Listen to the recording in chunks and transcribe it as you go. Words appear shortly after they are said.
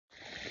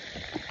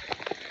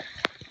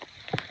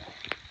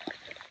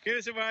Give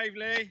us a wave,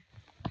 Lee.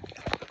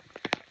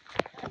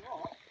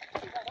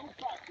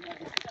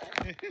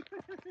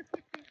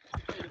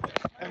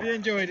 Have you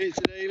enjoyed it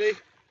today, Lee?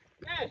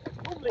 Yeah,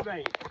 lovely,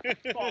 mate.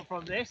 Apart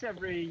from this,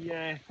 every,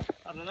 I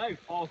don't know,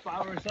 half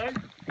hour or so.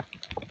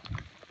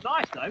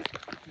 Nice, though,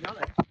 to be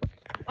honest.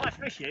 Nice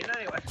fishing,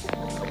 anyway.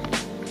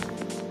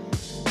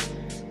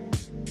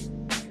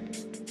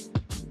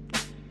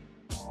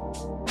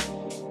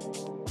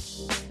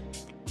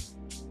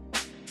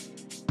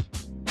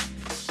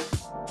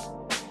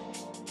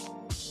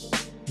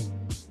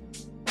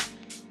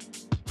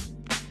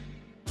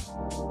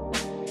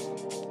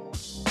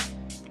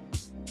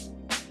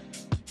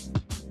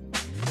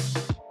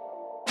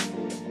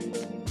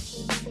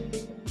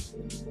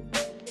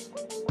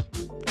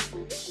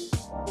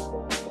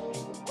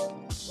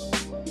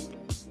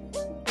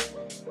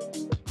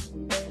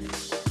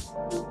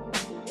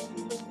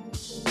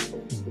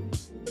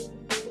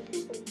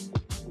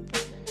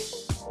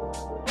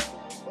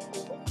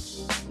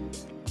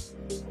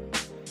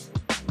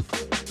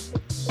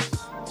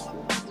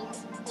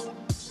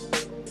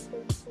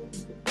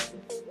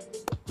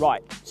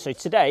 Right, so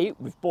today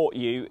we've brought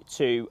you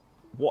to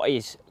what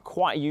is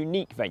quite a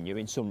unique venue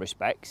in some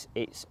respects.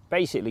 It's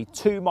basically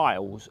 2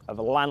 miles of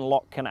a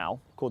landlocked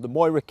canal called the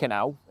Moira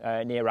Canal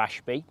near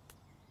Ashby,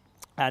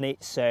 and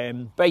it's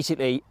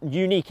basically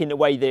unique in the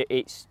way that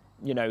it's,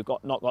 you know,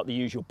 not got the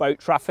usual boat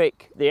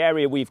traffic. The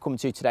area we've come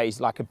to today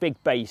is like a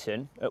big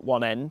basin at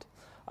one end,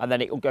 and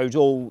then it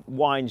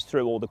winds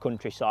through all the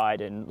countryside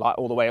and like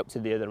all the way up to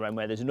the other end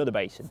where there's another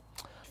basin.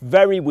 It's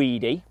very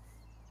weedy.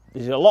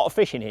 There's a lot of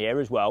fish in here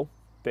as well.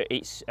 But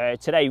it's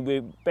today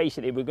we're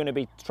going to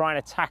be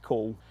trying to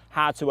tackle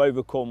how to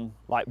overcome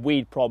like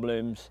weed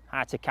problems,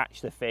 how to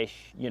catch the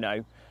fish. You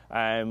know,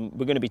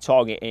 we're going to be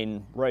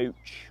targeting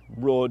roach,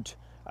 rudd,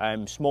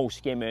 small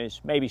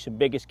skimmers, maybe some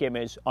bigger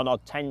skimmers, on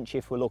odd tench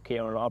if we're lucky,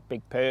 on our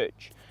big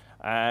perch.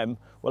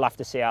 We'll have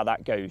to see how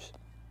that goes.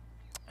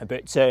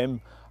 But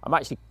I'm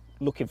actually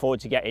looking forward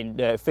to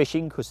getting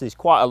fishing, because there's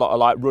quite a lot of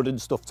like rudd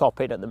and stuff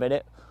topping at the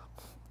minute.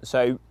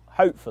 So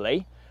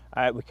hopefully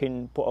we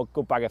can put a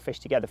good bag of fish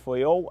together for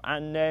you all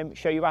and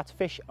show you how to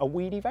fish a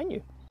weedy venue.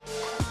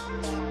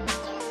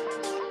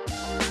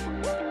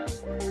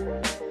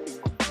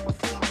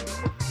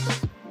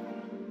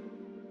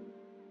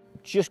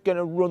 Just going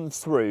to run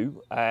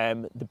through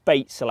the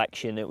bait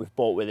selection that we've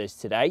brought with us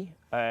today.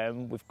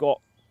 We've got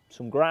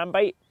some ground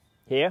bait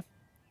here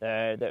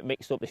that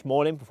mixed up this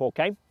morning before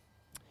I came.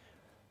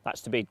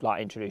 That's to be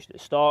like introduced at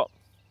the start.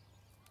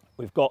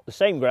 We've got the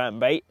same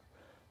ground bait,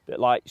 but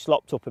like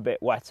slopped up a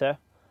bit wetter.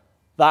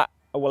 That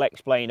I will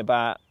explain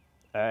about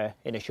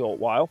in a short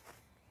while.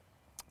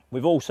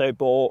 We've also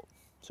bought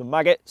some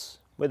maggots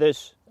with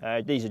us.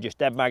 These are just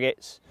dead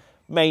maggots,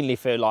 mainly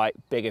for like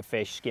bigger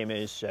fish,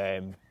 skimmers,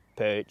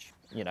 perch,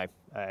 you know,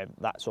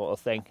 that sort of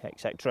thing,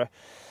 etc.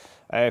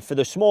 For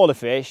the smaller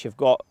fish, I've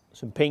got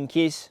some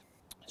pinkies,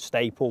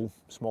 staple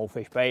small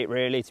fish bait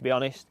really, to be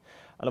honest.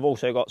 And I've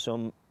also got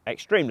some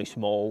extremely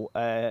small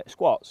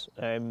squats.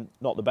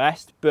 Not the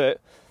best,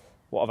 but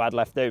what I've had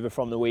left over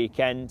from the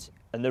weekend,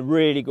 and they're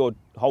really good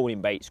holding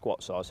bait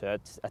squats are, so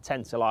I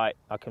tend to like,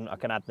 I can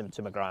add them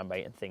to my ground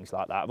bait and things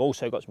like that. I've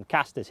also got some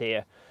casters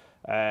here,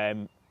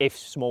 if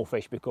small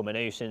fish become a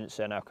nuisance,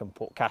 and I can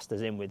put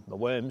casters in with my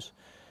worms.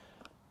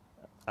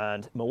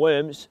 And my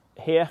worms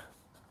here,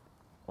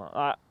 like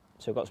that,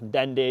 so I've got some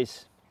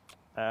dendies,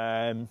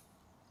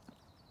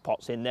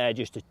 pots in there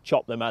just to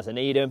chop them as I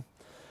need them.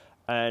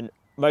 And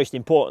most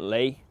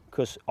importantly,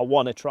 because I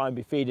want to try and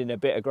be feeding a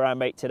bit of ground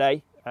bait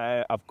today,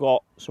 I've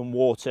got some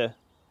water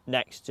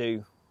next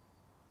to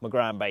my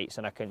ground baits,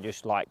 and I can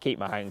just like keep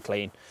my hand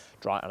clean,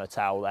 dry it on a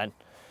towel then.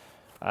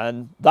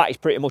 And that is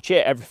pretty much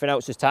it. Everything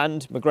else is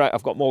tanned.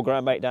 I've got more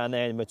ground bait down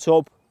there in my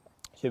tub.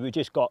 So we've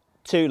just got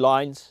 2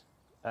 lines,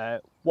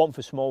 one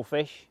for small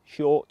fish,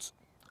 short,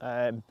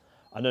 and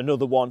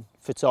another one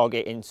for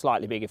targeting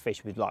slightly bigger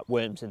fish with like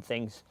worms and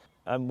things.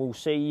 And we'll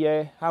see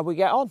how we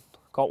get on.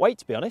 Can't wait,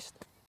 to be honest.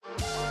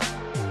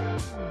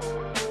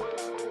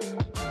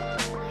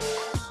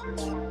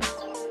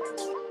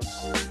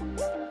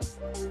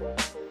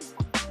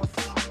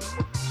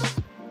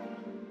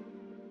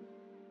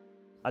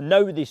 I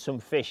know there's some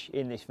fish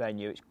in this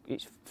venue.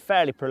 It's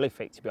fairly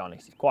prolific, to be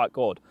honest. It's quite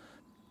good.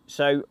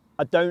 So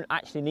I don't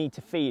actually need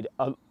to feed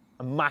a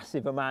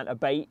massive amount of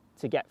bait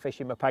to get fish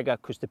in my pegger,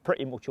 because they're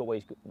pretty much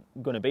always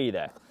going to be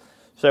there.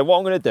 So what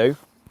I'm going to do,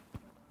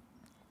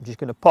 I'm just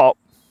going to pop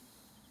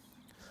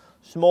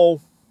a small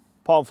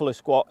palm full of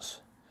squats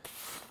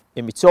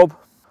in my tub,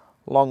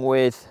 along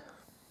with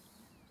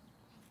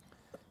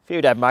a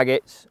few dead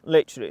maggots.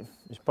 Literally,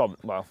 there's probably,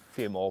 well, a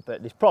few more,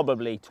 but there's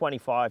probably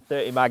 25,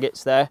 30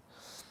 maggots there.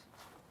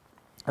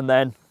 And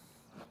then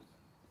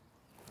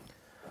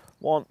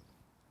 1,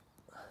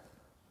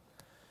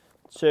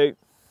 2,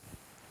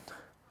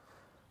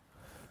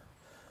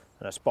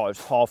 and I suppose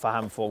half a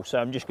handful. So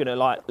I'm just going to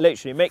like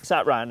literally mix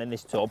that round in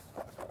this tub.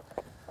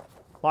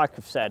 Like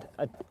I've said,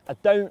 I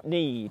don't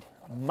need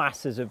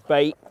masses of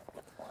bait,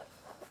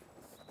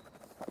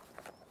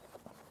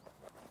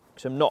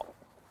 because I'm not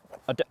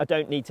I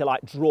don't need to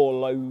like draw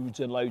loads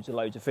and loads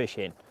of fish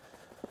in.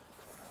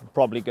 I'm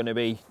probably going to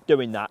be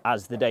doing that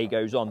as the day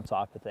goes on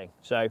type of thing.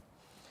 So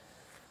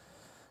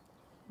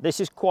this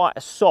is quite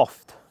a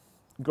soft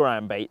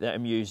ground bait that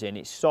I'm using.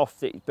 It's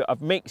soft, but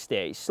I've mixed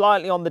it. It's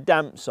slightly on the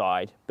damp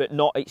side, but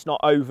it's not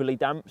overly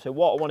damp. So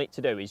what I want it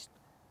to do is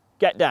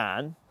get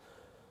down,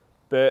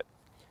 but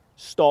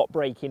start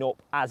breaking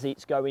up as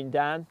it's going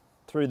down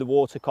through the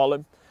water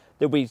column.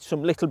 There'll be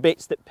some little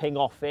bits that ping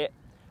off it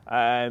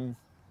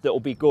that'll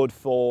be good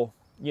for,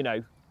 you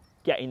know,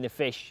 getting the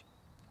fish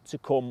to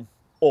come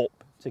up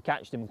to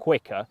catch them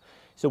quicker.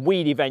 It's a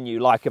weedy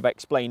venue, like I've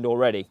explained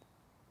already.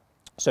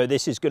 So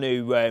this is going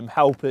to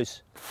help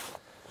us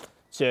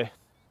to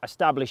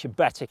establish a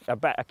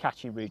better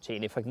catching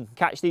routine. If I can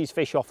catch these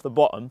fish off the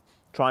bottom,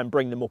 try and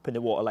bring them up in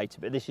the water later.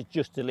 But this is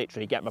just to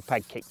literally get my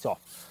peg kicked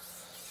off.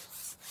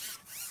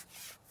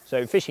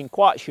 So fishing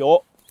quite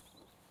short,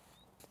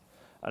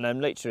 and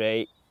I'm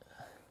literally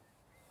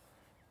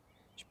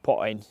just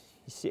potting.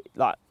 You see,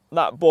 like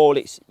that ball,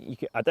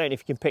 I don't know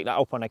if you can pick that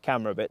up on a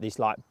camera, but there's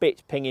like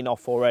bits pinging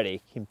off already.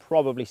 You can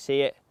probably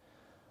see it.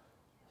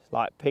 It's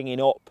like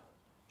pinging up.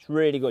 It's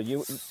really good.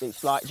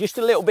 It's like just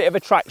a little bit of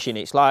attraction.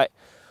 It's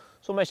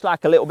almost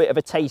like a little bit of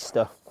a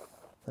taster.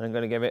 And I'm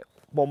going to give it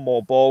one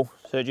more ball.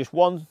 So just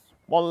one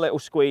little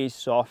squeeze,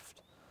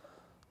 soft.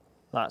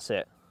 That's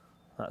it.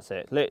 That's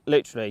it.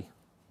 Literally,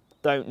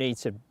 don't need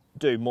to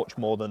do much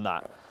more than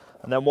that.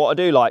 And then what I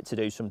do like to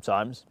do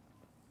sometimes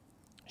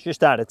is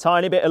just add a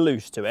tiny bit of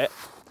loose to it.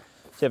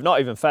 So I've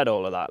not even fed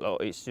all of that.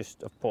 Look, it's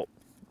just I've put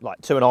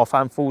like 2.5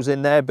 handfuls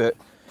in there, but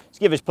it's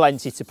give us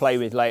plenty to play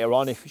with later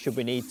on should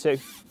we need to.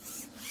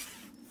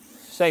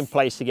 Same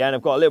place again.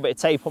 I've got a little bit of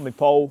tape on my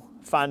pole.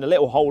 Found a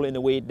little hole in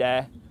the weed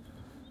there.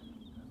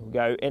 We'll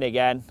go in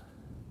again.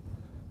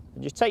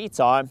 And just take your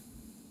time.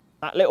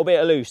 That little bit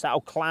of loose,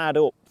 that'll cloud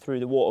up through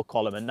the water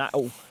column, and that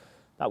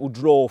will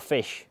draw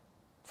fish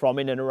from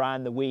in and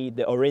around the weed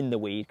that are in the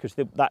weed, because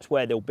that's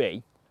where they'll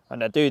be.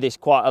 And I do this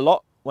quite a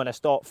lot when I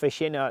start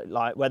fishing,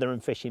 like whether I'm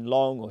fishing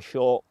long or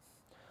short.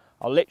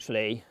 I'll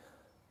literally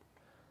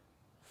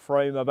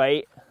throw my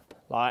bait,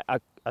 like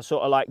I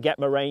sort of like get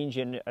my range,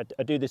 and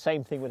I do the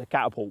same thing with a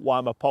catapult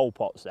while my pole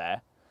pot's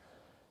there,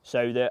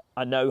 so that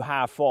I know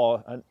how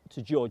far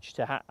to judge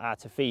how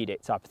to feed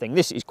it type of thing.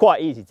 This is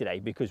quite easy today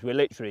because we're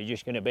literally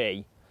just going to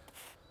be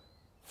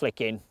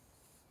flicking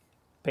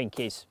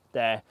pinkies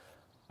there,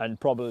 and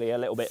probably a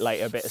little bit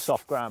later a bit of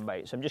soft ground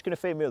bait. So I'm just going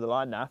to feed my other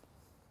line now.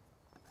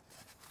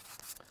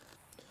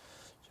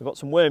 So we've got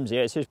some worms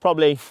here. So it's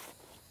probably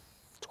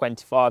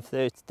 25,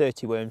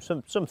 30 worms,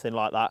 something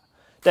like that.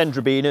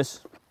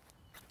 Dendrobenas.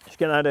 Just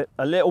going to add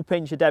a little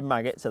pinch of dead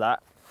maggot to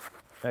that.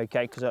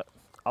 Okay, because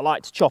I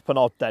like to chop an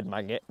odd dead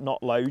maggot,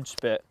 not loads,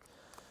 but,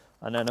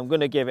 and then I'm going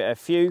to give it a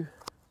few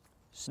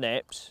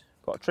snips.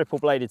 Got triple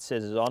bladed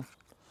scissors on,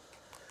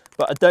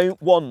 but I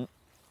don't want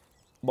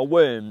my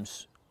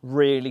worms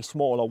really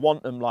small. I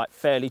want them like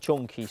fairly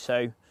chunky. So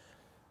I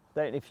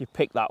don't know if you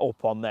pick that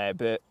up on there,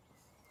 but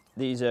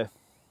these are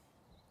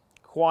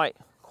quite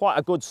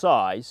a good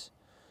size.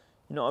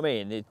 You know what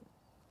I mean?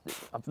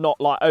 I've not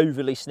like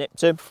overly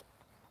snipped them.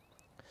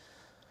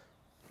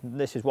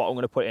 This is what I'm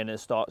going to put in at the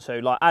start. So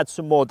like add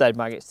some more dead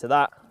maggots to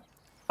that.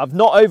 I've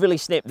not overly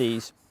snipped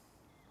these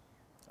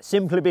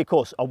simply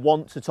because I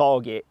want to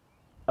target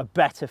a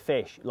better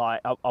fish.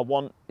 Like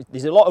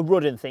there's a lot of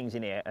rudder things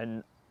in here,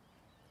 and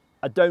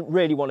I don't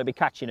really want to be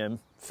catching them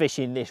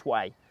fishing this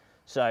way.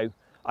 So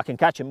I can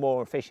catch them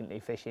more efficiently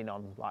fishing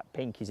on like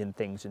pinkies and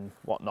things and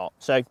whatnot.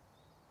 So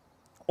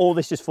all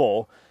this is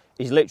for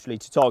is literally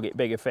to target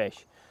bigger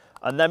fish.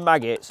 And then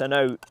maggots, I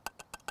know,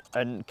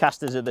 and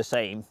casters are the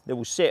same. They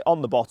will sit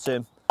on the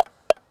bottom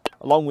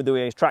along with the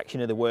attraction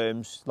of the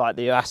worms, like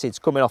the acids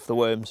coming off the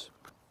worms.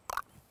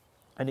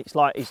 And it's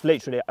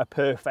literally a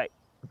perfect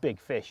big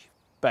fish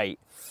bait.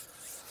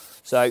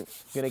 So I'm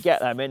going to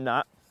get them in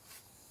that.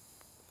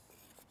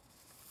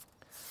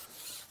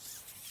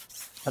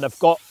 And I've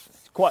got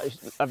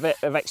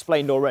I've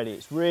explained already,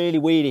 it's really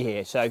weedy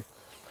here. So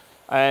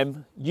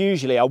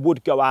usually I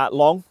would go out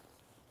long,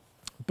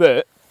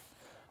 but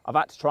I've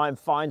had to try and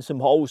find some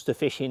holes to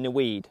fish in the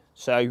weed.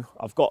 So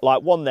I've got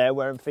like one there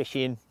where I'm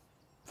fishing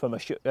from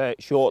a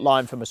short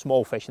line from a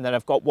small fish, and then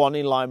I've got one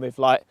in line with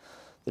like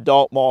the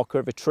dark marker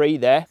of a tree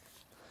there.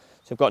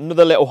 So I've got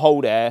another little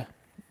hole there,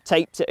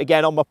 taped it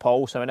again on my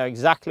pole so I know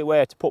exactly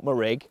where to put my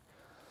rig.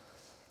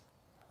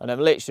 And I'm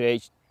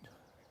literally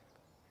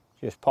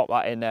just pop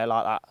that in there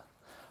like that.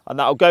 And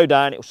that'll go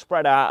down, it'll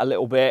spread out a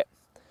little bit,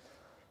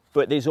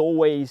 but there's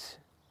always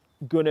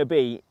gonna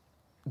be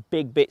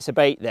big bits of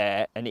bait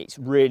there, and it's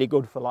really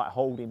good for like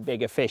holding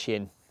bigger fish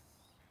in.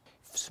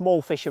 If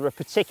small fish are a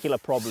particular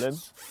problem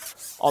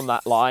on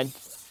that line,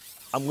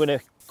 I'm going to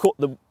cut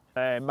the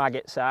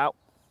maggots out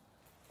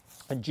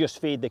and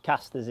just feed the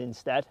casters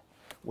instead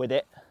with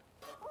it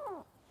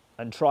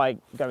and try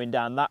going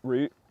down that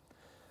route.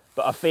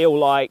 But I feel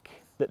like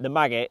that the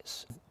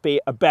maggots be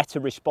a better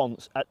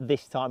response at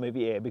this time of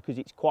year, because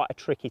it's quite a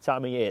tricky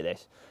time of year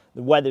this.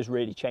 The weather's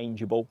really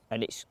changeable,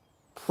 and it's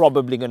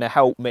probably going to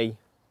help me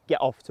get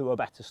off to a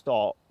better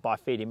start by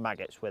feeding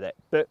maggots with it,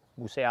 but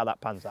we'll see how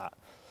that pans out.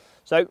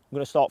 So I'm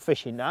going to start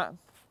fishing now.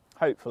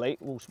 Hopefully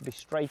we'll be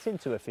straight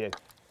into a few.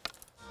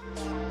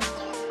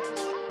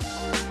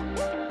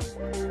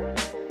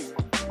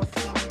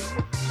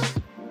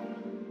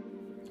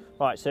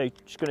 Right, so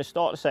just going to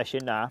start the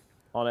session now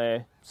on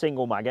a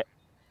single maggot.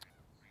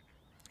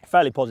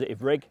 Fairly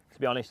positive rig, to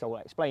be honest. I will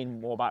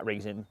explain more about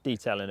rigs in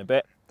detail in a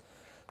bit.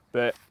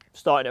 But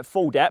starting at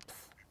full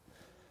depth,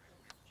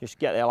 just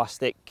get the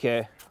elastic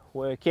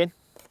working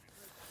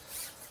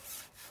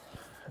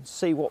and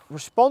see what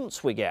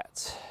response we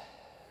get.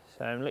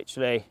 So I'm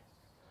literally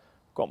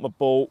got my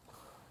bolt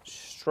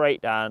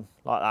straight down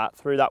like that,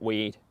 through that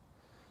weed,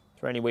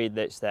 through any weed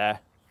that's there.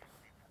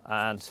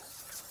 And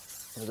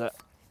there's a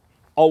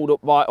hold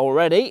up bite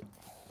already.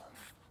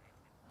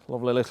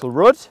 Lovely little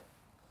rud.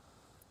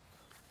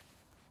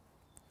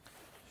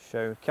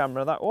 Show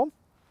camera that one.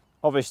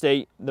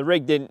 Obviously the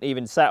rig didn't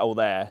even settle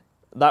there.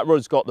 That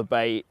rud's got the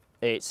bait.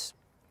 It's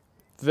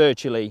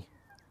virtually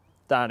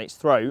down its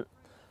throat.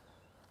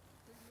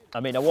 I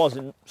mean, I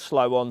wasn't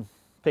slow on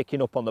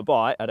picking up on the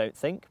bite, I don't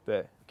think,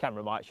 but the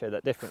camera might show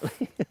that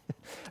differently.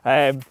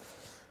 But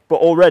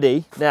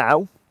already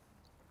now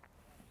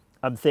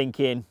I'm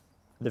thinking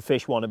the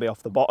fish want to be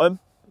off the bottom.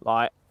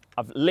 Like,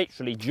 I've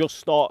literally just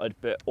started,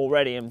 but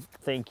already I'm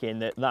thinking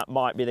that that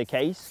might be the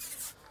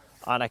case,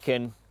 and I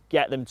can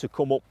get them to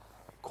come up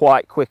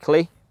quite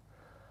quickly.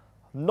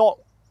 I'm not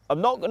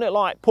going to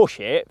like push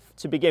it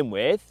to begin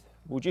with.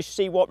 We'll just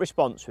see what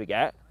response we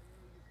get.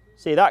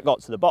 See, that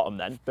got to the bottom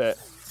then, but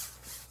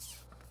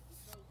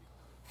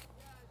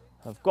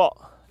I've got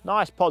a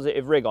nice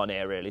positive rig on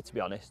here, really, to be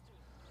honest.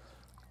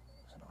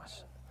 It's a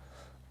nice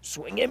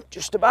swing him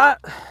just about.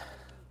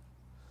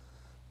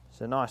 It's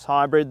a nice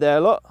hybrid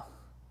there, look.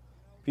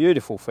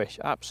 Beautiful fish,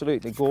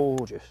 absolutely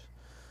gorgeous.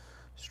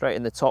 Straight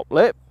in the top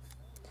lip.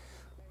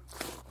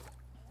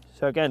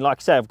 So again, like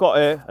I say, I've got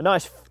a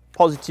nice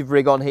positive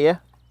rig on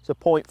here. It's a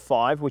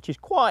 0.5, which is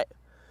quite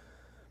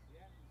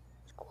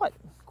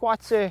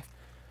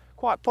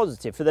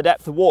positive for the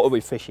depth of water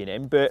we're fishing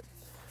in, but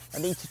I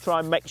need to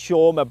try and make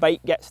sure my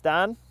bait gets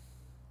down.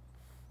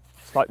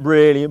 It's like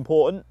really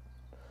important.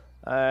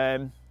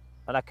 And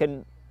I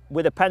can,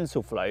 with a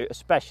pencil float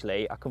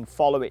especially, I can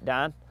follow it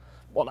down.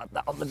 We'll have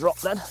that on the drop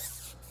then.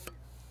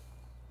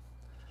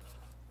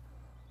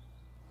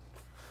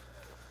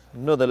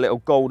 Another little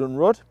golden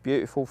rud,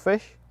 beautiful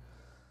fish.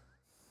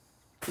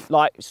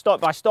 Like,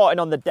 by starting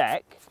on the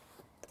deck,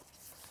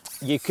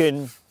 you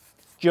can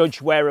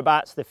judge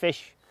whereabouts the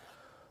fish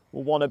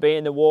will want to be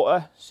in the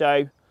water.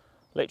 So,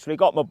 literally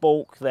got my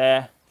bulk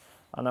there,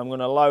 and I'm going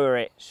to lower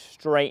it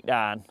straight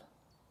down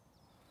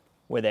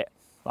with it,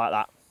 like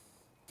that.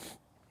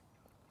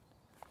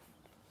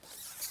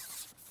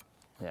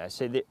 Yeah,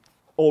 see,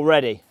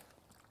 already,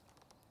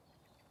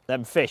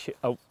 them fish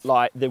are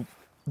like, they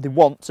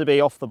want to be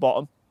off the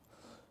bottom.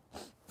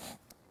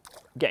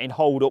 Getting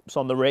hold ups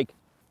on the rig.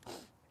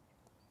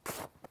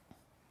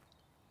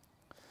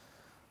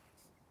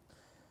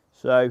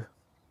 So,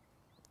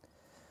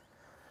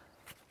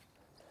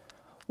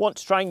 want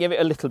to try and give it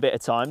a little bit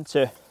of time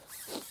to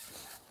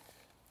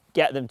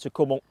get them to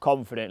come up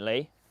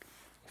confidently,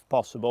 if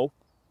possible.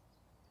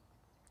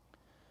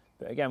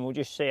 But again, we'll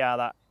just see how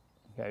that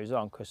goes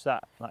on, because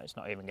that's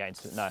not even going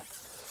to, no.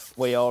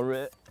 We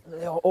are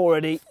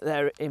already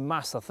there in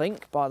mass, I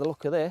think, by the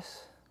look of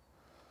this.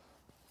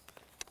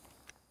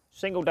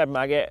 Single dead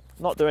maggot,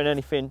 not doing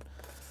anything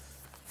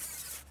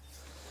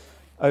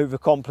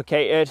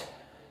overcomplicated.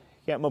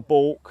 Get my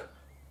bulk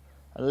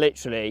and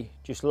literally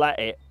just let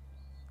it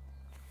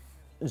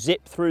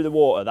zip through the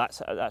water.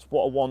 That's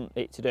what I want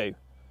it to do.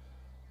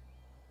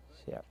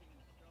 So yeah,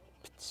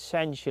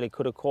 potentially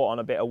could have caught on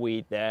a bit of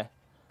weed there,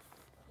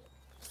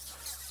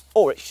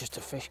 or it's just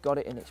a fish got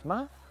it in its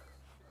mouth.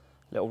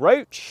 Little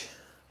roach.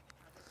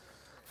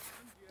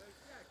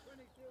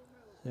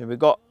 Here we've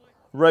got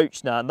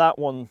roach now. That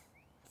one,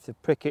 to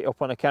pick it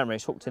up on a camera,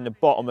 it's hooked in the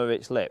bottom of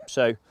its lip.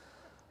 So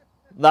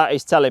that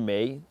is telling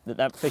me that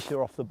that fish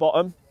are off the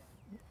bottom.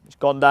 It's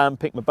gone down,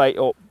 pick my bait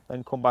up,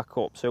 then come back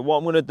up. So what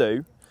I'm going to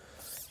do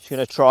is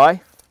going to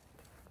try,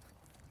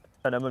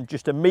 and I'm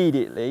just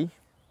immediately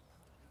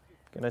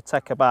going to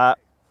take about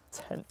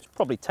 10,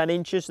 probably 10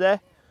 inches there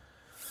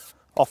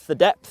off the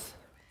depth.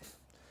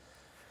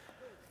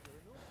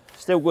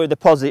 Still with the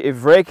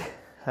positive rig.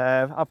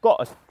 I've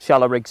got a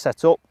shallow rig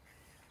set up,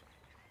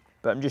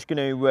 but I'm just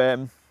going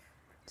to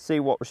see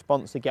what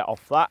response to get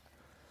off that.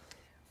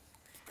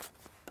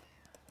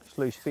 Just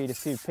loose feed a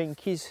few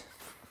pinkies.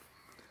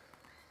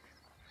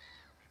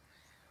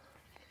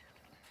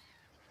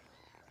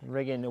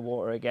 Rig in the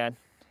water again.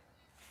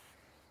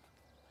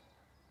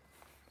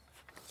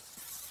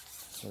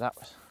 So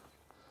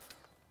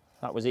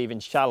that was even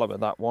shallower,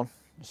 that one.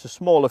 It's a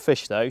smaller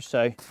fish though,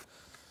 so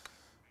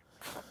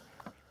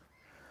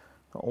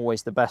not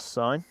always the best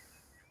sign.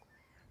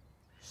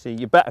 See,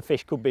 your better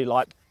fish could be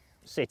like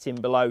sitting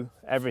below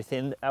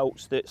everything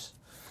else that's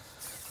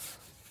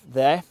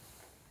there.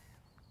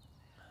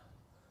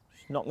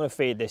 Just not going to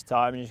feed this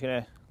time. I'm just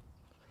going to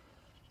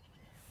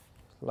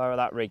Lower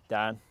that rig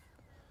down.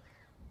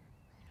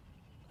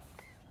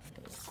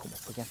 Come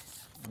up again.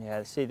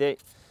 Yeah, see the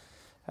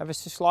ever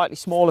so slightly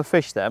smaller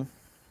fish then.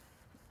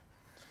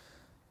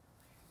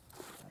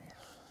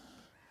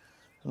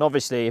 And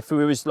obviously if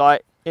we was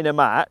like in a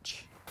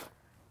match,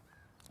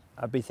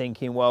 I'd be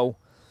thinking, well,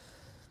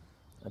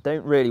 I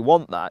don't really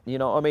want that, you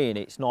know what I mean?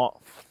 It's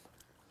not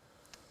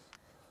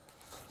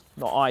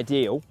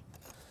ideal,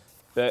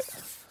 but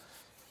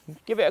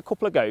give it a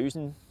couple of goes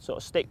and sort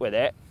of stick with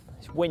it.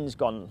 This wind's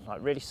gone like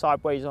really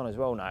sideways on as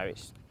well now.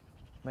 It's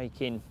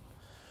making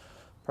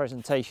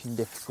presentation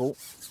difficult.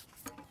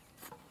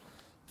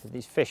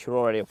 These fish are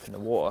already up in the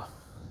water.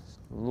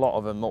 There's a lot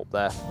of them up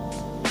there.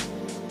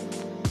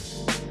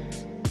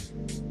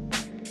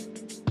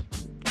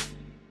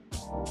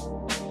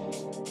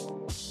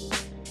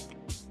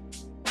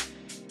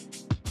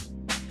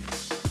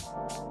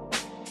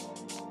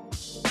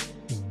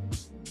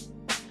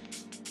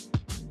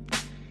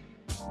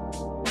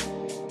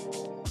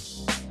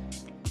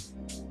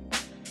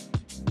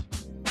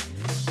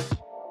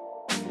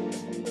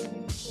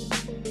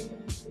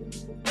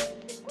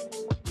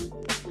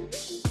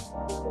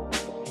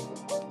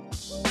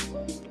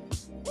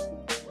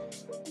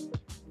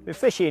 Been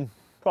fishing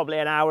probably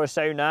an hour or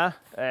so now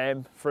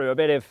through a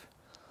bit of,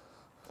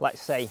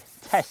 let's say,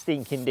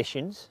 testing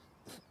conditions.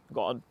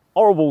 Got a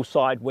horrible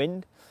side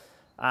wind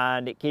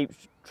and it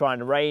keeps trying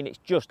to rain. It's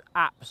just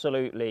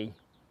absolutely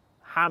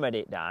hammered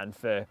it down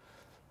for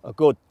a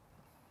good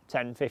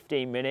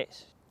 10-15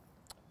 minutes,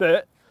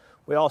 but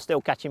we are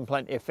still catching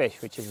plenty of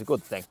fish, which is a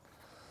good thing.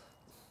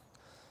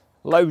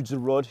 Loads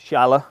of rudd,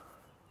 shallow.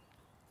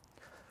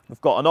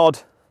 We've got an odd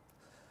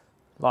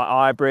like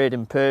hybrid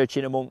and perch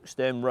in amongst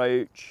them,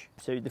 roach.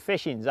 So the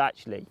fishing's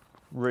actually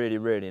really,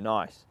 really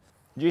nice.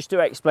 Just to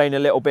explain a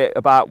little bit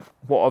about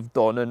what I've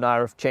done and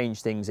how I've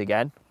changed things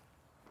again.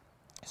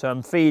 So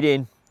I'm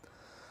feeding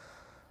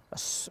a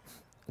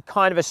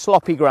kind of a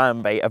sloppy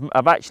ground bait.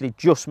 I've actually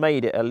just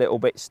made it a little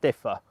bit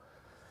stiffer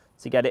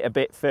to get it a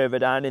bit further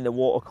down in the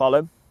water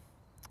column.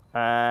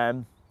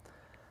 And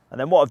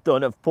then what I've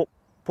done, I've put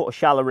a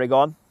shallow rig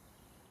on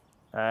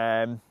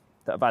that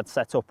I've had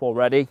set up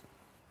already.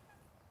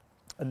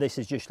 And this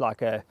is just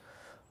like a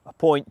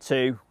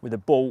 0.2 with a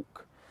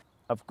bulk.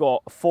 I've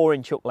got a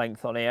 4-inch hook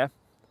length on here,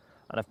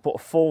 and I've put a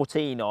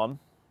 14 on.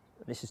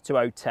 This is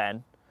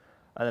 2010,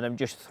 and then I'm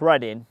just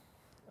threading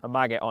a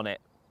maggot on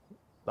it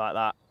like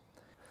that.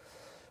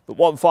 But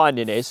what I'm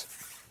finding is,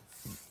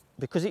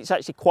 because it's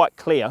actually quite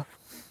clear,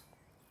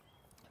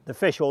 the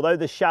fish, although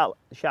they're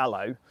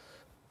shallow,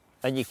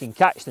 and you can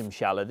catch them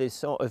shallow, there's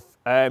sort of,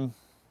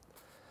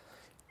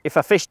 if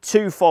I fish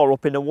too far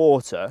up in the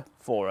water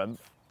for them,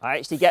 I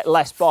actually get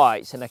less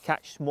bites and I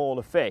catch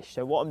smaller fish.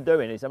 So what I'm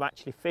doing is I'm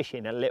actually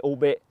fishing a little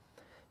bit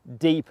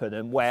deeper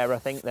than where I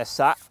think they're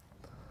sat.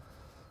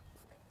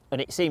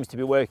 And it seems to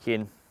be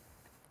working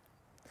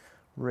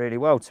really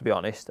well, to be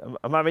honest.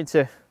 I'm having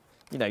to,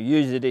 you know,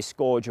 use a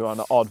disgorger on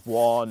an odd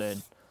one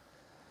and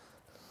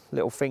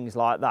little things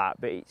like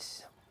that, but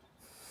it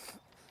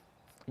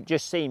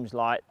just seems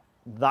like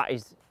that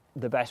is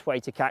the best way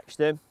to catch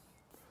them.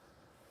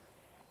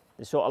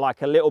 They're sort of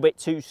like a little bit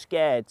too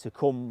scared to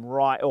come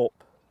right up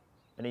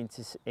and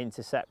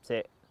intercept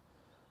it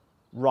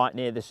right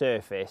near the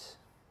surface.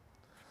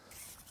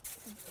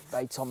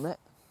 Bait on that.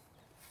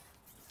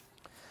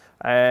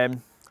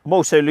 I'm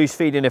also loose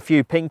feeding a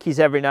few pinkies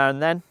every now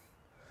and then,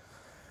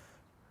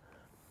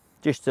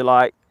 just to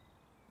like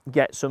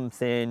get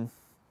something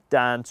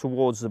down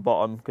towards the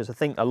bottom, because I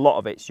think a lot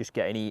of it's just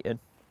getting eaten.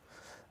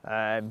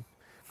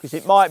 Because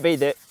it might be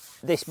that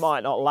this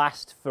might not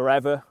last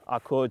forever. I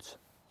could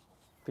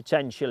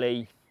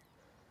potentially,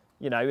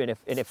 you know,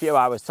 in a few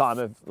hours time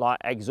have like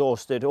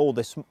exhausted all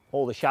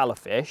the shallow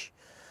fish,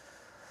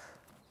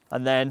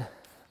 and then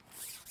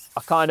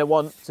I kind of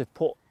want to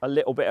put a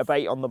little bit of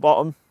bait on the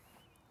bottom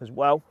as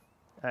well,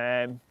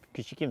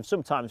 because you can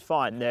sometimes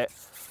find that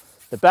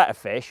the better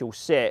fish will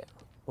sit,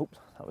 oops,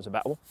 that was a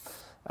better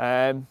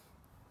one,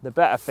 the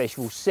better fish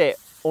will sit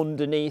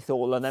underneath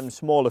all of them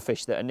smaller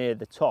fish that are near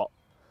the top.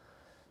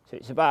 So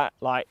it's about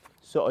like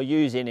sort of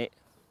using it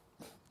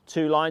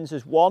two lines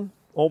as one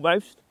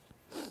almost.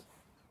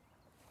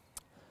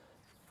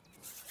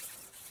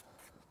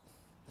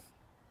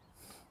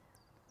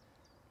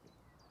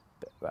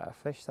 Bit better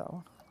fish, that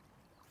one.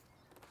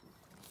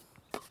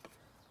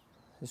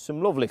 There's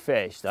some lovely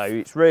fish though.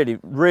 It's really,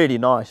 really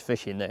nice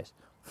fishing this.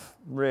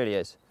 Really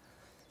is.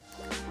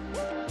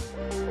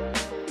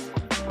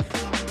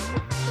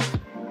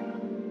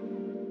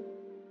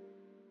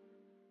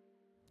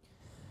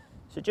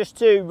 So just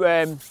to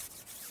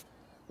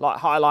like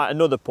highlight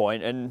another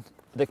point, and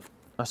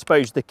I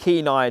suppose the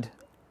keen-eyed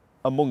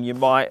among you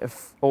might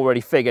have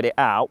already figured it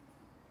out.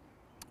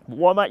 But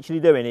what I'm actually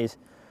doing is,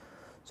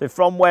 so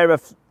from where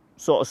I've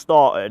sort of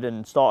started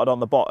on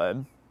the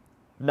bottom,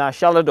 now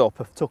shallowed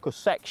up, I've took a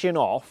section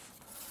off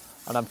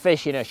and I'm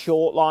fishing a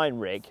short line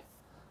rig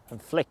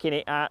and flicking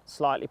it out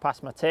slightly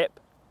past my tip.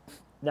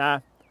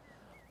 Now,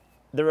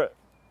 there are,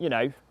 you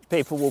know,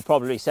 people will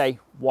probably say,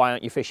 why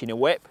aren't you fishing a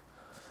whip?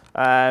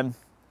 And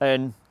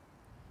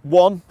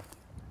one,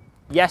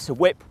 yes, a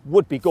whip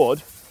would be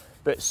good,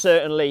 but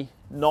certainly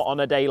not on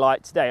a day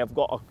like today. I've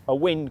got a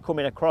wind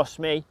coming across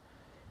me.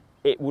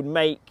 It would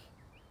make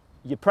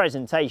your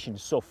presentation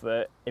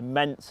suffer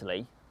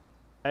immensely,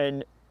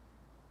 and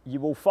you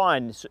will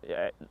find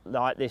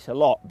like this a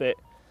lot, but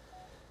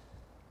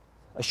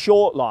a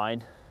short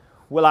line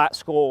will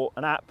outscore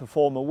and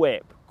outperform a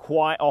whip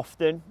quite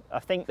often. I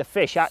think the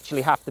fish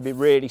actually have to be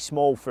really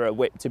small for a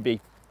whip to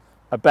be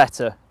a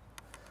better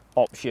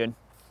option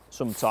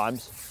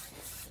sometimes.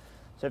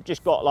 So I've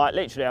just got, like,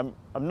 literally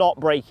I'm not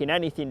breaking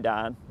anything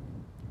down.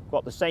 I've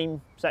got the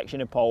same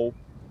section of pole,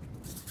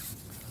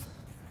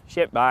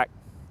 ship back.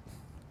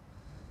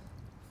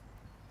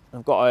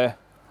 I've got a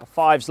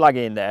 5 slag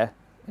in there,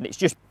 and it's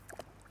just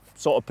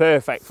sort of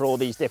perfect for all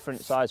these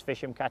different size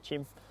fish I'm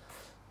catching.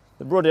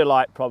 The rudder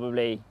light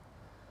probably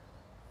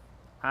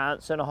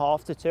 1.5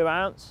 ounces to 2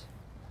 ounces.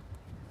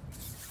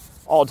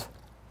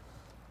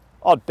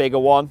 Odd bigger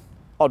one,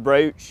 odd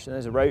roach.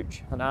 There's a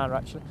roach, an hour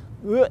actually.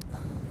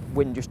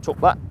 Wind just took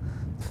that.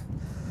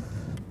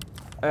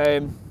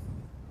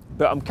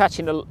 But I'm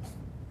catching an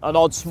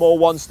odd small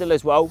one still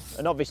as well.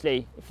 And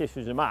obviously, if this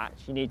was a match,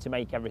 you need to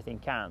make everything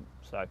count.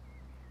 So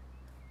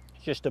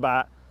it's just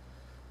about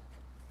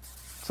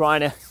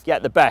trying to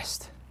get the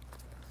best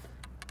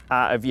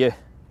out of your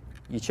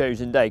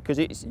chosen day, because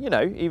it's, you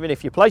know, even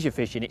if you're pleasure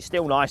fishing, it's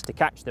still nice to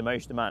catch the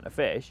most amount of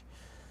fish.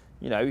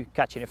 You know,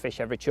 catching a fish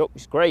every chuck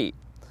is great,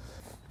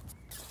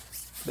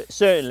 but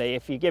certainly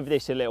if you give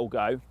this a little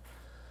go,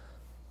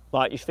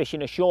 like just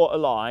fishing a shorter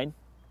line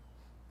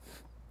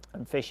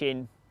and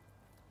fishing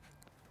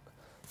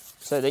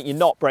so that you're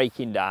not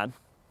breaking down,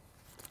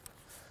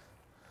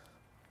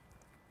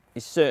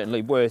 is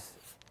certainly worth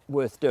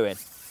doing.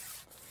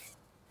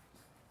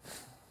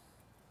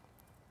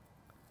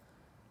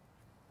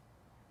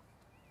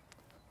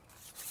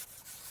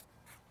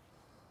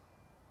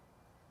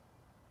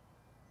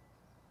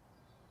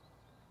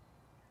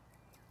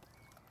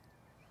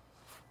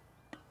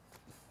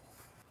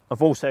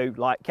 I've also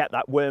kept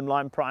that worm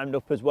line primed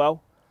up as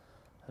well,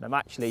 and I'm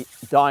actually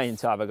dying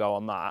to have a go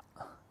on that,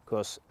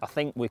 because I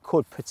think we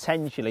could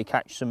potentially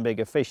catch some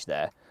bigger fish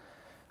there.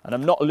 And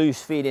I'm not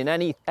loose feeding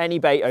any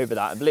bait over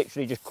that. I've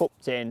literally just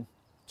cooked in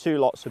 2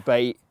 lots of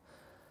bait,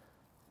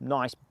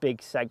 nice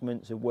big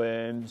segments of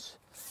worms,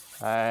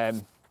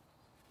 and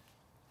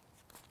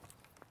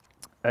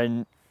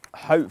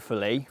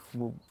hopefully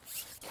we'll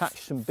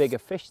catch some bigger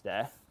fish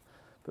there,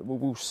 but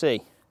we'll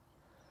see.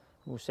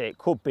 We'll see. It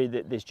could be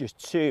that there's just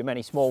too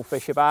many small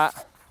fish about.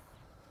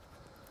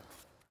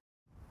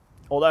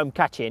 Although I'm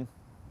catching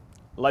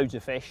loads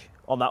of fish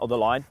on that other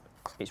line,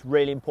 it's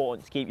really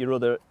important to keep your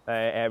other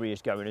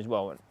areas going as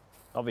well. And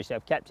obviously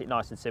I've kept it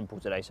nice and simple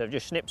today, so I've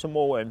just snipped some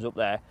more worms up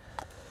there,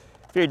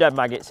 a few dead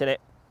maggots in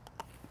it.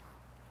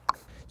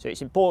 So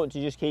it's important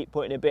to just keep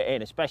putting a bit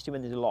in, especially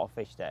when there's a lot of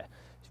fish there.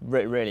 It's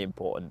really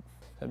important.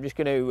 So I'm just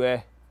going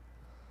to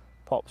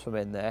pop some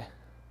in there.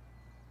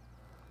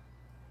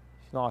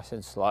 It's nice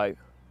and slow.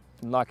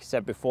 And like I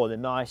said before, the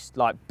nice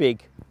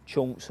big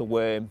chunks of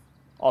worm,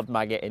 odd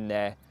maggot in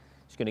there.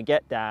 It's going to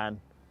get down,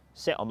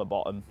 sit on the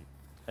bottom,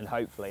 and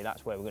hopefully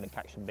that's where we're going to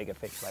catch some bigger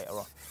fish later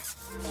on.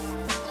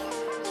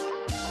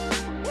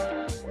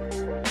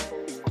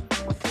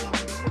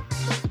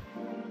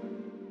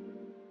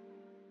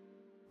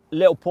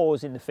 Little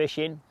pause in the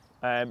fishing.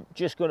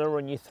 Just going to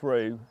run you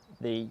through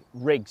the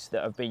rigs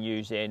that I've been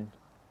using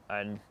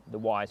and the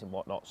whys and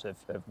whatnots of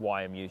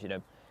why I'm using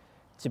them.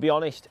 To be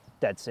honest,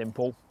 dead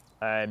simple.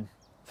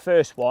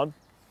 First one,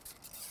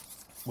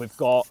 we've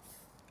got,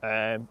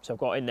 so I've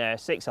got in there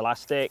 6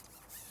 elastic,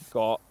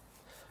 got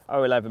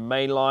 011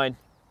 mainline.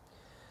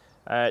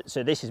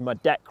 So this is my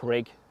deck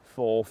rig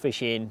for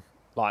fishing,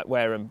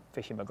 where I'm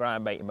fishing my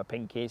ground bait and my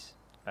pinkies.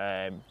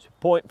 So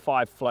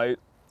 0.5 float,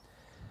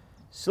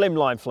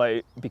 slimline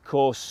float,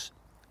 because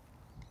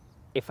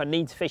if I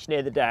need to fish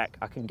near the deck,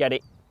 I can get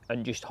it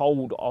and just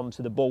hold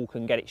onto the bulk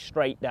and get it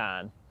straight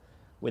down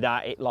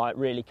without it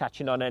really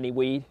catching on any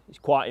weed. It's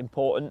quite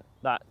important,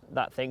 that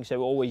thing.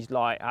 So always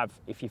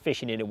if you're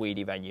fishing in a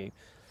weedy venue,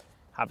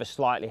 have a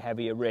slightly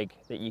heavier rig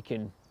that you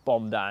can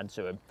bomb down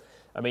to them.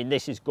 I mean,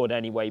 this is good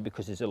anyway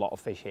because there's a lot of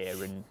fish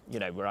here and, you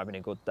know, we're having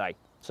a good day.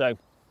 So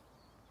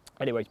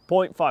anyway,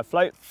 0.5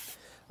 float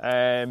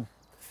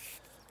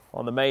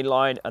on the main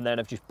line, and then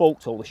I've just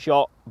bulked all the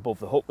shot above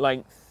the hook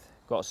length.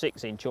 Got a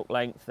 6-inch hook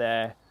length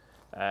there,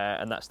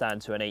 and that's down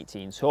to an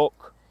 18's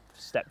hook.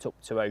 Stepped up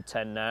to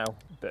 010 now,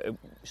 but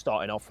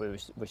starting off we're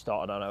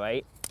starting on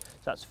 08. So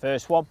that's the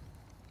first one.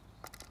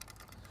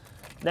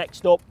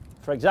 Next up,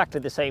 for exactly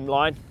the same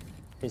line,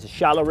 is a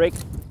shallow rig.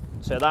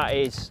 So that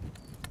is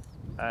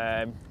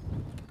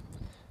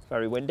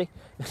very windy.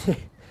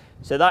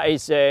 So that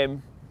is a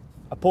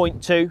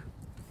 0.2.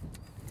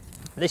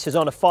 This is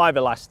on a 5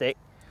 elastic.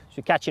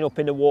 So catching up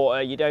in the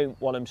water, you don't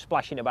want them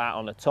splashing about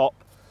on the top.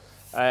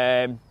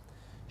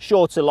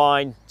 Shorter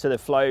line to the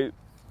float.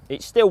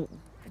 It's still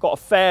got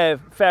a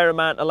fair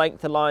amount of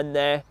length of line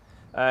there,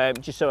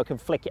 just so I can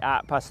flick it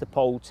out past the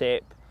pole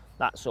tip,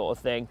 that sort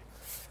of thing.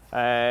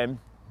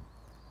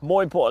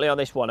 More importantly on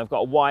this one, I've got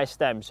a wire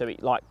stem, so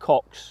it like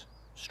cocks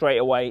straight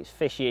away, it's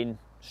fishing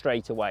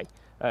straight away.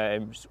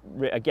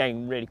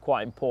 Again, really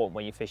quite important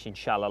when you're fishing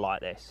shallow like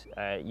this.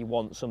 You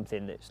want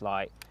something that's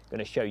like going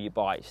to show you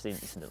bites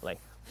instantly.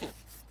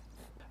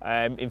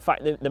 In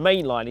fact, the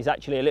main line is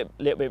actually a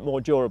little bit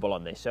more durable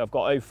on this. So I've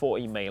got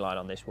 0.14 main line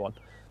on this one,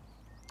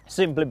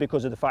 simply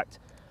because of the fact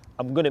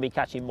I'm going to be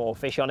catching more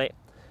fish on it,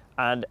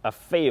 and I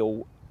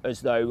feel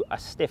as though a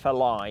stiffer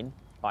line,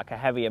 like a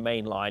heavier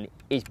main line,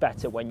 is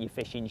better when you're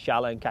fishing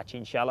shallow and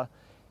catching shallow.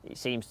 It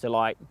seems to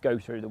like go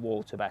through the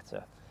water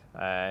better,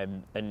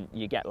 and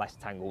you get less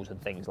tangles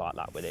and things like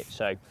that with it.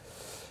 So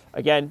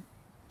again,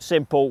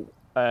 simple,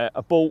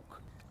 a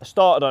bulk. I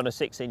started on a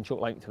 6-inch hook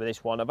length for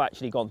this one. I've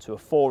actually gone to a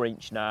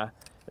 4-inch now,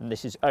 and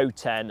this is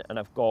 0.10, and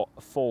I've got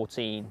a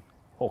 14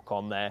 hook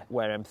on there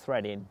where I'm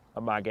threading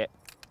a maggot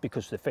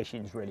because the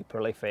fishing's really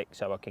prolific,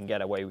 so I can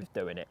get away with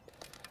doing it.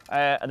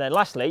 And then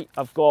lastly,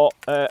 I've got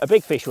a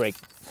big fish rig.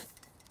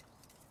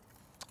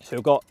 So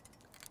we've got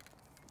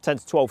 10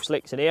 to 12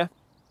 slicks in here,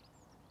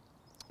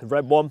 the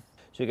red one.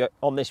 So you go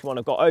on this one,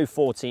 I've got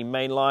 0.14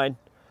 main line,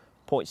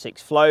 0.6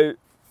 float,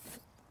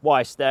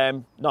 wire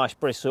stem, nice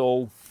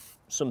bristle,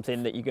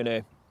 something that you're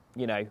gonna,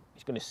 you know,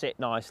 it's gonna sit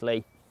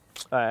nicely.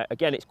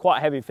 Again, it's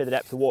quite heavy for the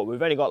depth of water.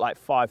 We've only got like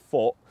 5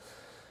 foot,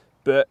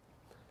 but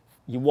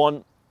you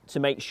want to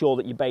make sure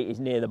that your bait is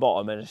near the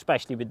bottom, and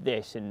especially with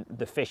this and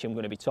the fish I'm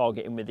going to be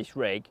targeting with this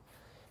rig,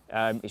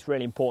 it's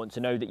really important to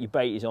know that your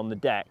bait is on the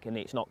deck and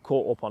it's not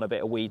caught up on a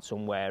bit of weed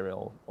somewhere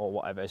or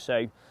whatever.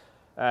 So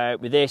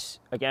with this,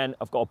 again,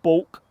 I've got a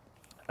bulk,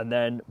 and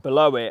then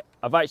below it,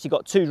 I've actually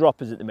got 2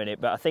 droppers at the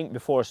minute, but I think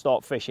before I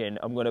start fishing,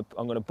 I'm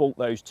gonna bulk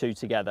those 2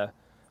 together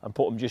and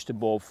put them just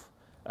above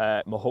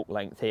my hook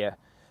length here.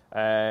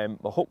 My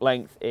hook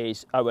length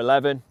is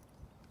 0.11.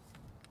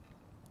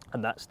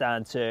 And that's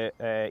down to,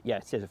 yeah,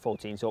 it says a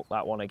 14 hook,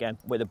 that one again,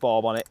 with a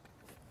barb on it.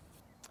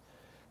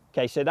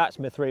 Okay, so that's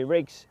my 3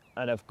 rigs,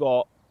 and I've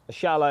got a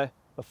shallow,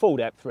 a full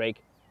depth rig,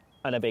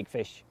 and a big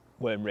fish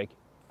worm rig,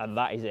 and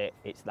that is it.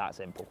 It's that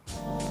simple.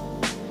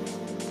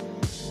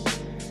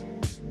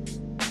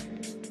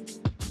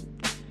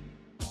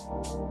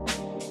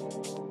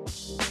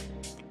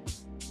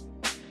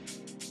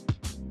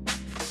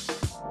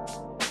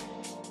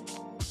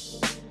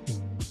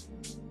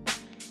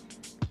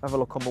 Have a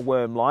look on my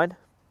worm line.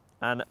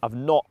 And I've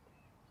not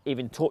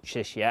even touched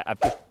this yet. I've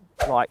just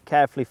like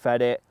carefully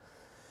fed it.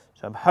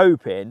 So I'm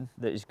hoping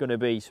that there's going to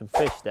be some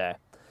fish there,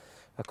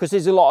 because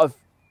there's a lot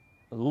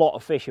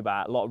of fish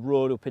about, a lot of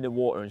rod up in the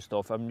water and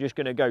stuff. I'm just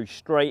going to go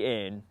straight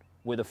in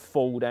with a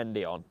full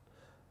dendy on,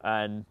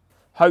 and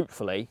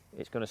hopefully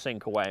it's going to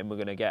sink away and we're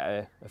going to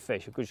get a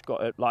fish. I've just got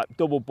to like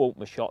double bulk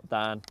my shot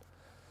down,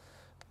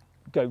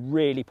 go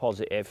really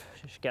positive,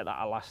 just get that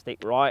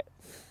elastic right.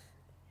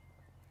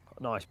 Got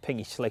a nice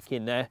pingy slick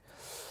in there.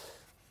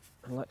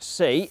 And let's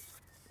see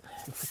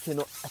if we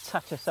can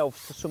attach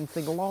ourselves to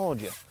something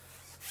larger.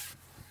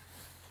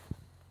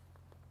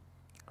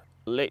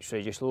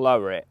 Literally just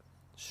lower it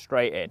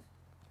straight in,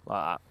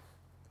 like that.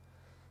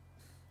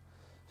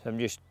 So I'm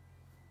just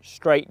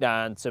straight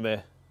down to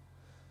my,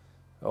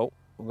 oh,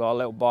 we've got a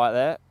little bite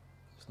there.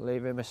 Just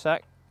leave him a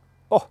sec.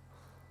 Oh,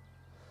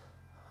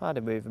 how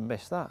did we even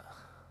miss that?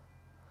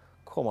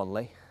 Come on,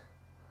 Lee.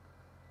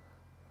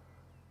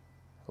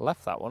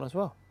 Left that one as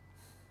well.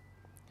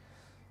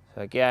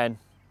 So again,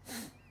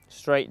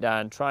 straight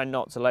down, try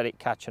not to let it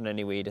catch on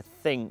any weed. I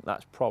think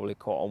that's probably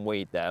caught on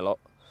weed there, look.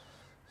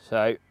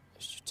 So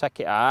just take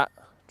it out,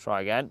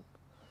 try again.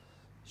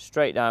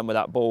 Straight down with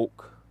that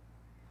bulk.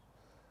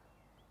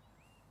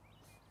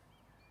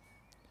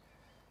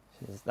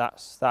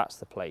 That's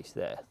the place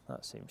there.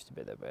 That seems to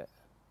be the bit.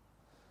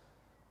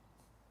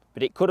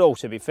 But it could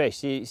also be fish.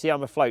 See how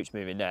my float's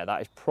moving there?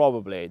 That is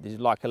probably, there's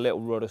like a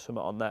little rod or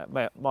something on there.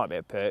 Might be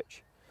a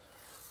perch.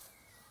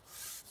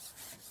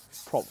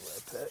 Probably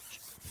a perch.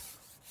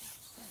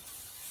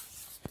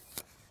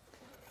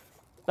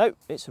 No,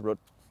 it's a rod.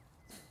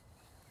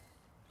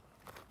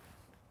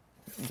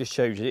 It just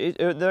shows you,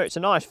 it's a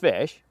nice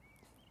fish.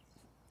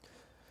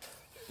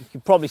 You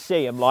can probably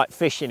see I'm like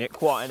fishing at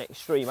quite an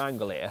extreme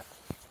angle here,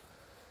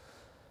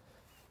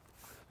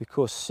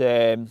 because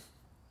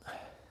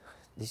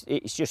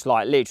it's just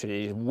like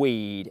literally there's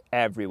weed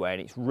everywhere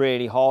and it's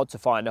really hard to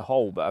find a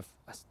hole, but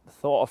I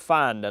thought I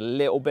found a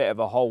little bit of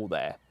a hole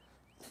there.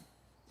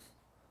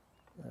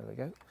 There we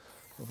go,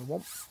 another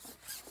one.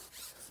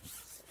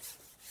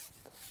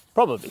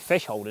 Probably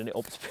fish holding it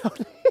up, to be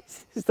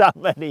honest. There's that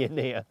many in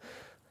here.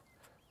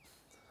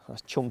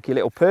 Nice chunky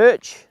little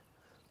perch.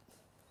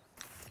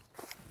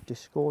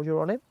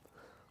 Disgorger on him.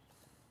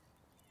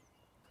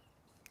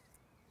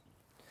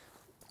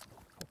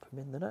 Pop him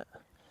in the net.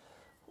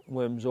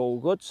 Worm's all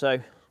good, so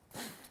go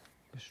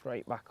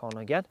straight back on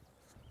again.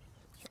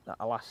 Check that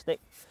elastic.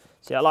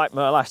 See, I like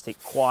my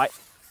elastic quite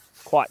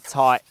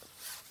tight,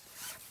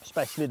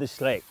 especially the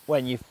slick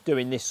when you're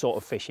doing this sort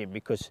of fishing,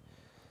 because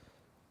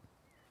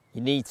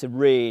you need to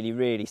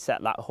really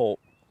set that hook.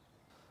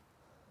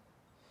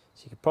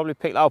 So you could probably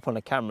pick that up on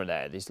the camera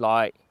there. There's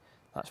like,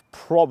 that's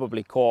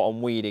probably caught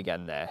on weed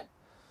again there.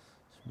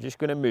 I'm just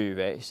going to move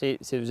it. See,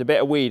 there's a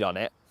bit of weed on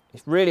it.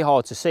 It's really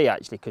hard to see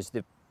actually because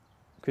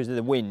of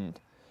the wind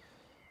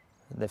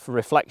and the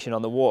reflection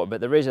on the water,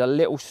 but there is a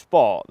little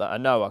spot that I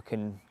know I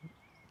can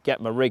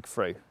get my rig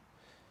through.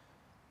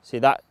 See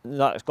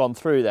that's gone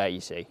through there,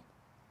 you see.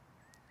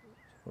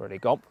 Already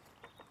gone.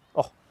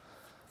 Oh,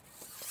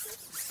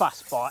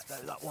 fast bite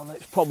though, that one.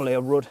 It's probably a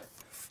rud.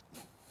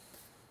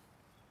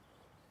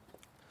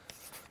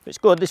 It's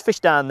good, there's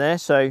fish down there,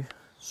 so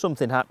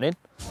something happening.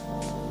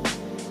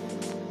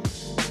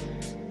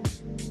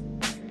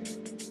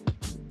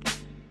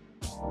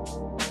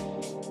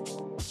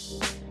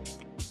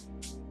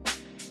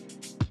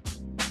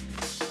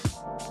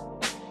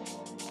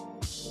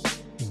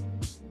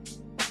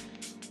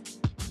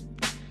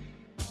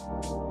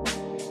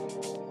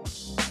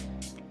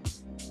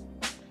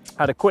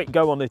 Had a quick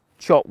go on the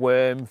chop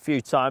worm a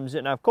few times,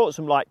 and I've caught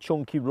some like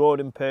chunky rod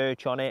and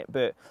perch on it,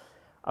 but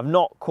I've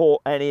not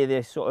caught any of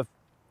this sort of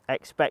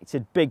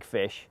expected big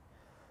fish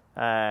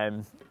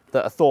that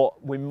I thought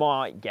we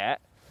might get.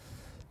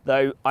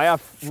 Though I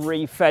have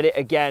refed it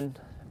again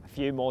a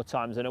few more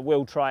times, and I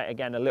will try it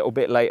again a little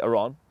bit later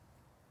on.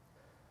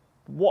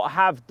 What I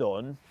have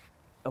done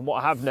and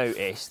what I have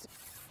noticed,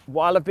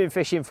 while I've been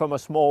fishing from a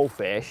small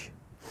fish,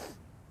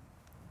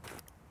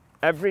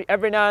 every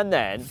now and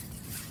then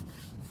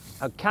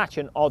I'd catch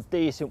an odd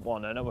decent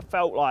one, and I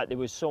felt like there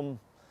was some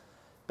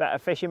better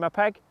fish in my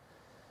peg.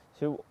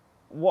 So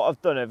what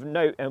I've done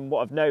and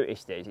what I've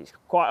noticed is it's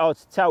quite hard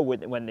to tell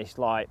when this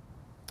like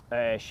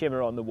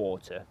shimmer on the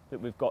water that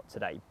we've got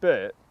today.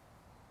 But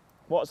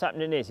what's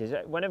happening is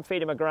that when I'm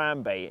feeding my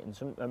ground bait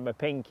and my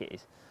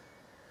pinkies,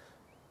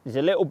 there's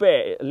a little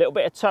bit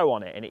of tow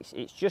on it, and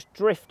it's just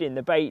drifting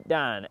the bait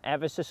down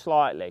ever so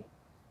slightly.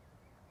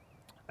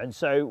 And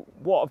so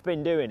what I've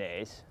been doing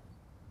is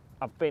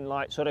I've been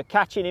like sort of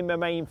catching in my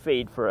main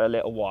feed for a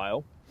little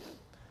while,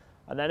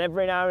 and then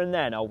every now and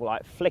then I'll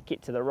like flick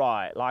it to the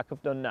right like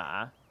I've done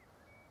now,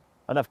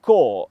 and I've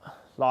caught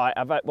like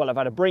I've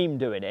had a bream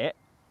doing it,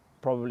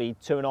 probably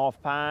 2.5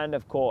 pound.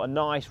 I've caught a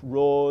nice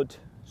rod,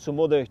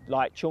 some other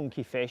like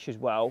chunky fish as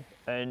well,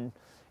 and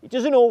it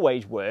doesn't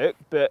always work,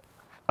 but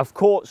I've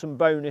caught some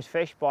bonus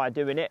fish by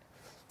doing it.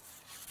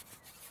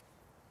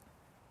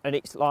 And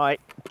it's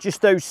like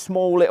just those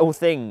small little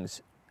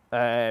things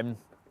that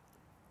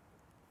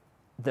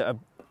are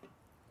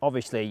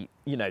obviously,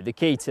 you know, the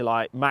key to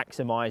like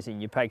maximising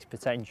your peg's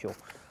potential.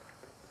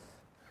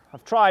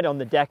 I've tried on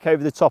the deck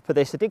over the top of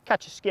this. I did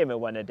catch a skimmer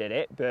when I did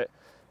it, but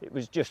it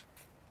was just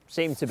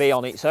seemed to be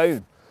on its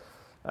own,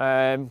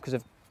 because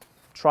I've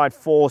tried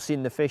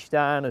forcing the fish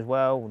down as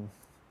well, and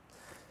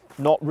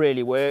not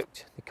really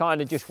worked. They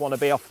kind of just want to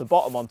be off the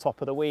bottom on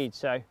top of the weed,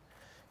 so it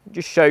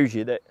just shows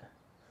you that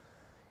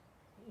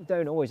you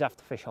don't always have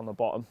to fish on the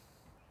bottom.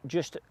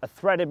 Just a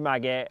threaded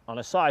maggot on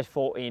a size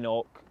 14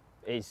 hook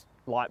is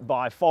like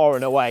by far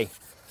and away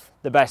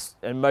the best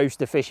and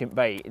most efficient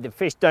bait. The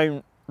fish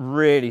don't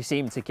really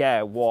seem to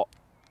care what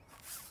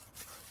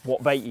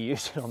bait you're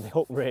using on the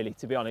hook, really,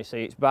 to be honest. So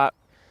it's about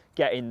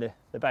getting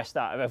the best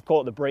out of it. I've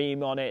caught the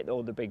bream on it,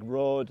 or the big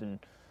rod, and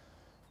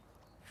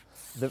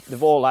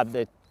they've all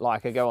had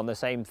like a go on the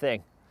same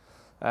thing.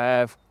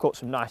 I've caught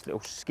some nice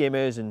little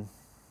skimmers and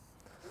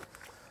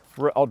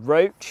odd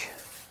roach.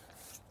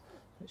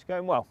 It's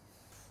going well.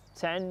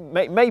 10,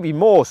 maybe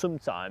more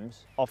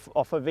sometimes,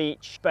 off of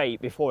each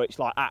bait before it's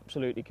like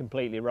absolutely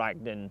completely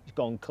ragged and it's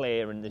gone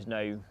clear and there's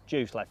no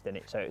juice left in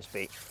it, so to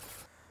speak.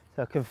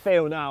 So I can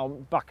feel now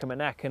back of my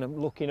neck, and I'm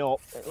looking up.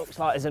 It looks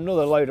like there's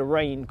another load of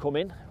rain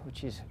coming,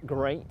 which is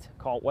great.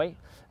 Can't wait.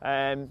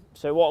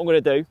 So what I'm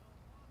going to do,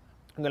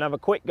 I'm going to have a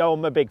quick go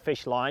on my big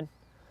fish line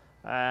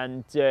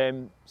and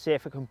see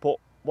if I can put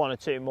 1 or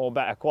 2 more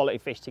better quality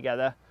fish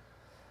together,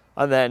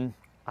 and then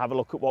have a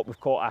look at what we've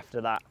caught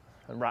after that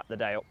and wrap the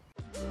day up.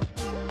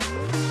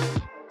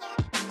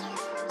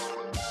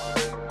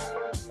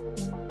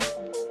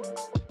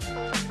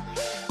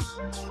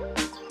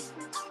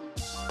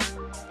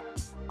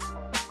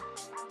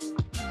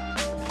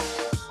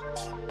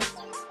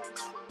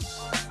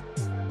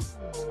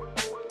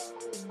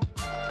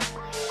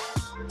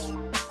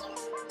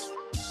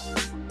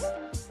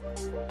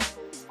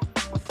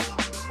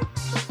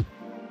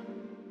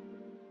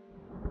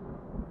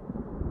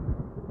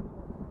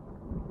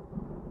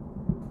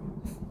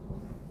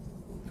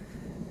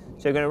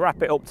 So we're going to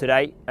wrap it up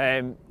today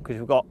because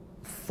we've got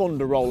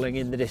thunder rolling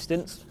in the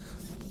distance,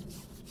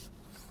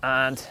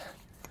 and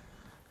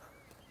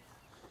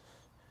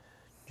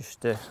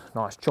just a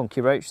nice chunky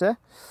roach there.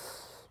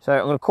 So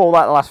I'm going to call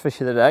that the last fish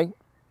of the day.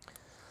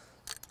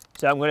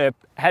 So I'm going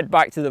to head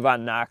back to the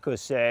van now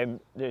because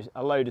there's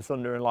a load of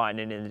thunder and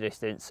lightning in the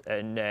distance,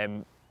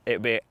 and it'll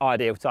be an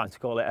ideal time to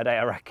call it a day,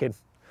 I reckon,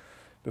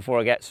 before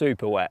I get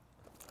super wet.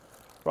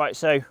 Right,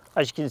 so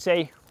as you can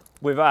see,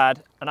 we've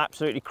had an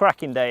absolutely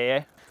cracking day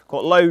here.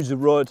 Got loads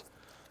of rudd,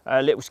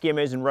 little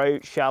skimmers and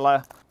roach,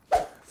 shallow,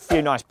 a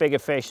few nice bigger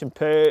fish and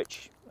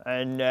perch,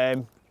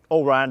 and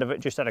all round of it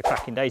just had a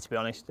cracking day, to be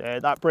honest.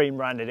 That bream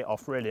rounded it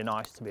off really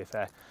nice, to be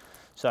fair.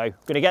 So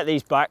going to get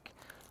these back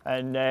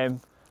and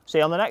see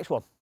you on the next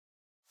one.